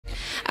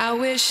I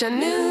wish I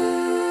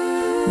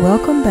knew.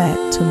 Welcome back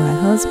to My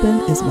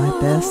Husband is My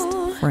Best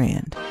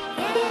Friend.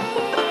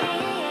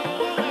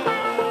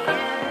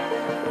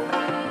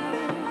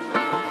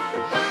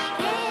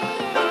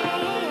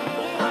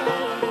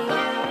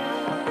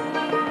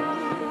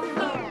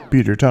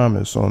 Peter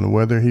Thomas on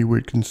whether he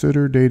would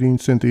consider dating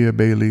Cynthia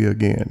Bailey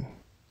again.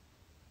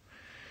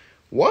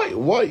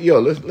 Why, yo,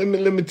 let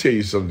me tell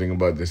you something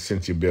about this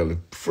Cynthia Bailey.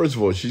 First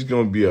of all, she's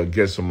going to be a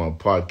guest on my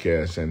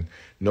podcast, and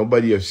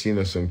nobody has seen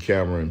us on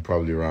camera in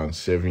probably around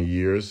 7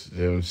 years.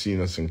 They haven't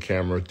seen us on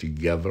camera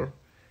together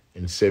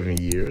in 7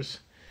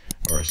 years,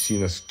 or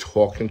seen us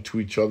talking to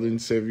each other in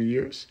 7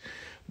 years.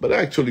 But I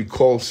actually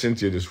called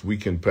Cynthia this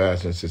weekend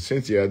past and said,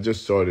 Cynthia, I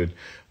just started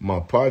my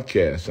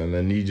podcast, and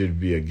I need you to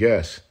be a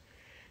guest.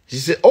 She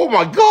said, oh,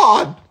 my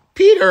God,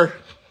 Peter.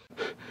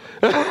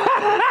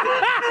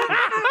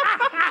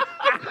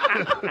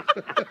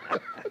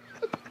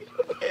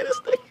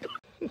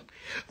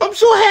 I'm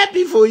so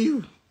happy for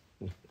you.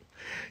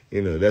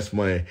 You know, that's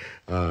my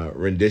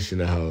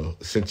rendition of how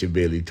Cynthia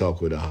Bailey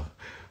talk with a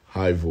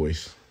high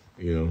voice,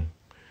 you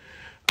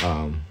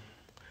know.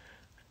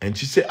 And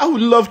she said, I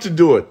would love to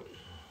do it.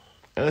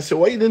 And I said,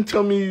 why you didn't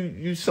tell me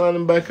you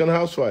signing back on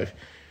Housewife?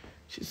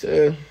 She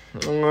said,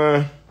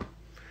 I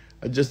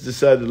just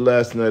decided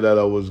last night that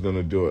I was going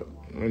to do it.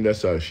 And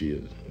that's how she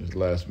is. It's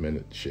last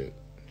minute shit.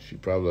 She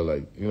probably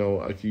like, you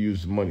know, I could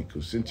use the money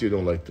because Cynthia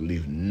don't like to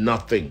leave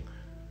nothing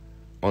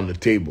on the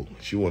table.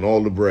 She want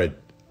all the bread.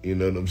 You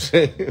know what I'm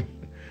saying?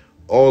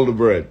 All the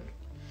bread.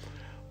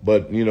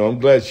 But, you know, I'm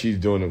glad she's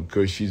doing it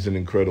because she's an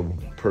incredible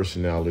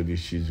personality.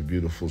 She's a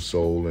beautiful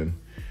soul. And,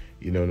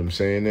 you know what I'm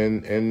saying?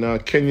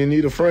 And can you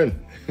need a friend?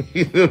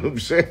 You know what I'm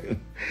saying?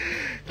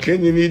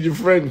 Can you need your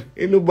friend?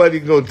 Ain't nobody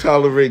going to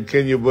tolerate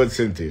Kenya but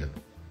Cynthia.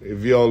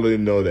 If y'all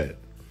didn't know that.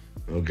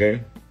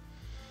 Okay?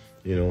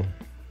 You know.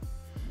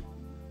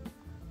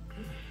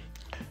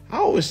 I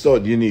always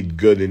thought you need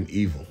good and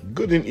evil.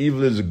 Good and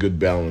evil is a good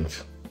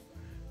balance.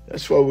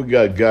 That's why we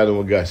got God and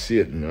we got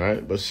Satan, all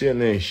right? But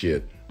Satan ain't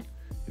shit.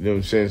 You know what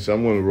I'm saying? So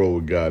I'm going to roll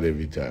with God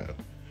every time.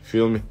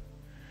 Feel me?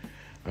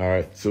 All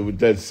right. So with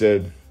that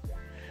said,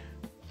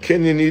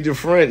 can you need a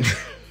friend?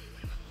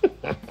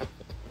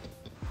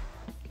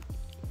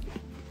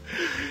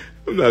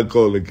 I'm not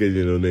calling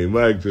Kenya no name.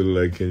 I actually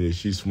like Kenya.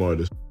 She's smart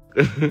as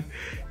you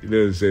know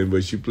what I'm saying?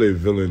 But she played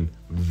villain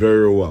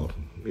very well.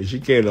 And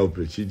she can't help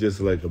it. She's just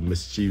like a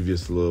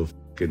mischievous little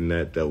fucking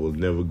gnat that will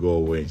never go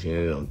away. She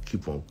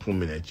keep on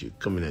coming at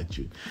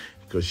you.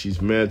 Because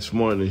she's mad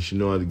smart and she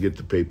know how to get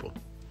the paper.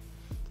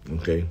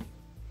 Okay?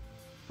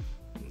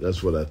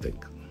 That's what I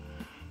think.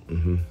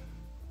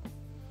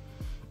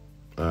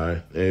 All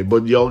right. Hey,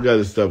 but y'all got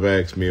to stop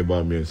asking me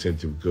about me and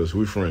Cynthia because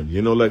we're friends.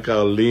 You know, like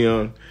how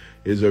Leon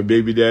is her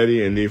baby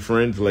daddy and they're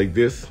friends like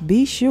this?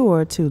 Be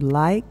sure to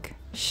like,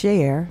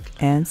 share,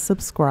 and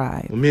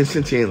subscribe. Well, me and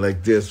Cynthia ain't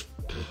like this.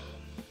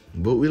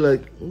 But we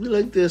like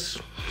this.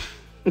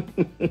 You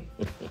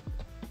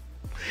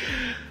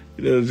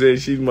know what I'm saying?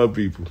 She's my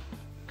people.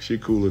 She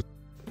cool as.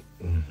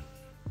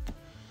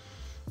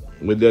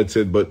 With that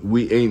said, but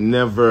we ain't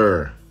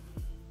never,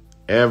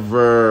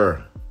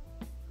 ever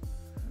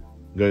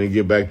gonna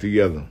get back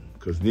together.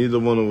 Because neither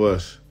one of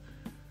us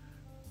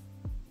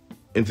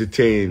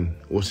entertain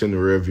what's in the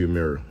rearview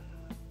mirror.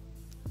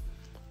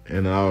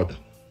 And our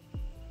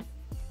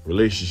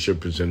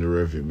relationship is in the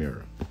rearview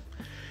mirror.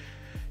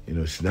 You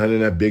know, it's not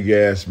in that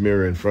big-ass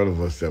mirror in front of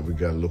us that we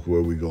got to look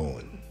where we're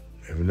going.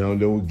 Every now and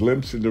then we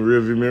glimpse in the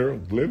rearview mirror.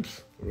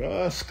 Glimpse.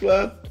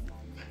 Rascal.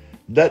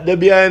 That there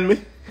behind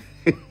me.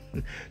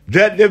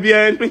 That there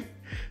behind me.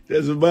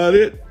 That's about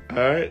it. All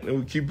right? And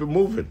we keep it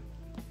moving.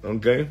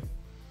 Okay?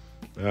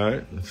 All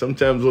right? And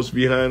sometimes what's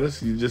behind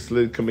us, you just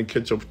let it come and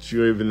catch up with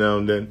you every now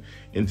and then,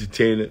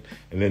 entertain it,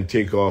 and then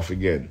take off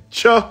again.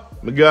 Cha!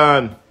 Me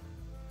gone.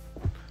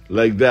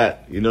 Like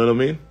that. You know what I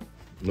mean?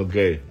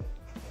 Okay.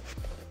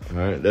 All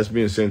right, that's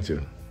being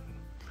Cynthia.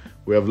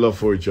 We have love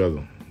for each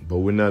other, but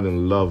we're not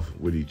in love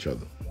with each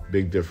other.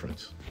 Big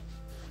difference.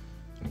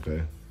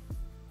 Okay?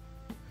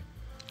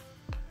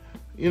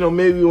 You know,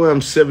 maybe when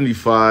I'm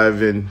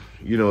 75 and,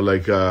 you know,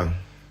 like,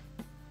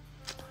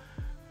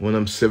 when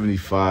I'm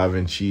 75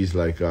 and she's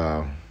like,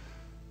 what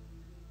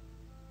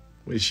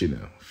is she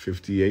now?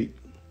 58?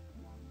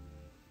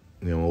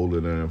 You know,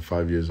 older than her,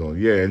 5 years old.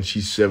 Yeah, and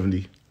she's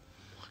 70.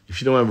 If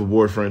she don't have a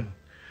boyfriend,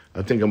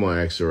 I think I'm going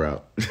to ask her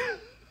out.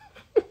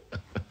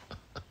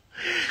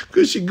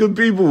 Because she good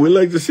people. We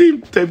like the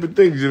same type of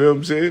things, you know what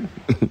I'm saying?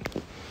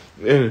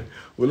 And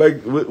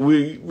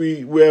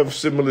we have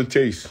similar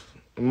tastes.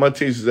 My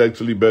taste is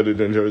actually better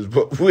than hers,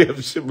 but we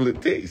have similar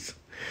tastes.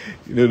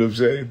 You know what I'm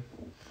saying?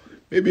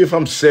 Maybe if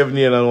I'm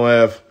 70 and I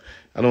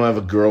don't have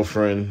a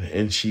girlfriend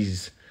and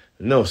she's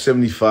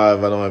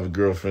 75, I don't have a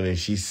girlfriend and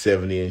she's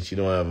 70 and she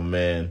don't have a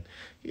man.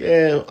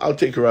 Yeah, I'll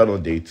take her out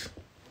on dates.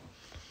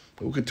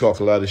 We could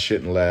talk a lot of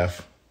shit and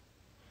laugh.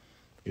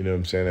 You know what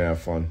I'm saying? And have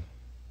fun.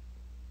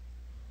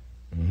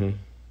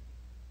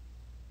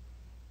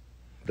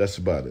 That's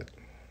about it.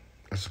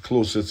 That's the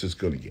closest it's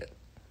going to get.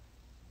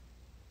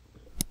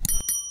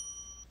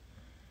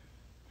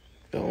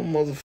 Y'all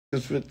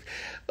motherfuckers.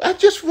 But I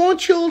just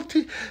want y'all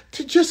to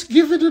just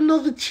give it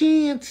another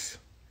chance.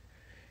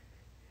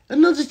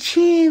 Another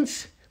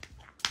chance.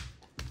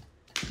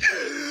 Why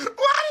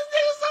is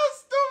this so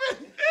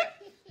stupid?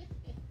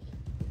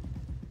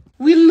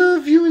 We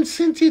love you and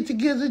Cynthia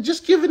together.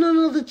 Just give it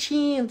another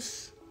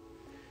chance.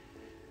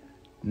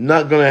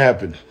 Not gonna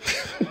happen.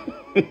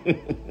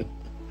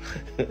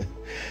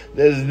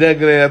 That's not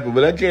gonna happen.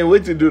 But I can't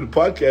wait to do the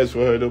podcast for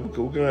her though, because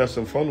we're gonna have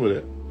some fun with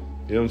it.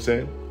 You know what I'm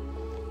saying?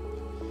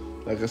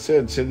 Like I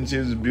said,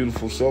 Cynthia is a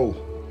beautiful soul.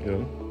 You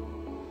know,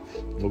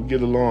 we'll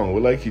get along. We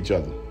like each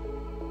other.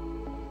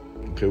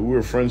 Okay, we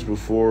were friends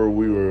before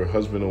we were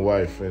husband and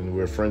wife, and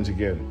we're friends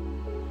again.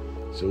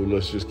 So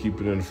let's just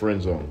keep it in the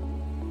friend zone.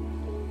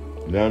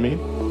 You know what I mean?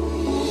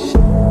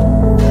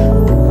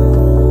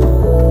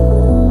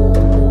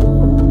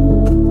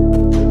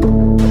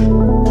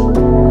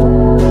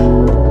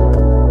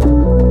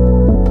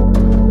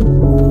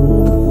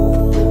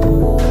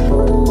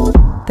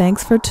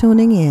 Thanks for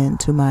tuning in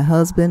to My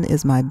Husband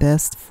is My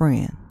Best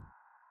Friend.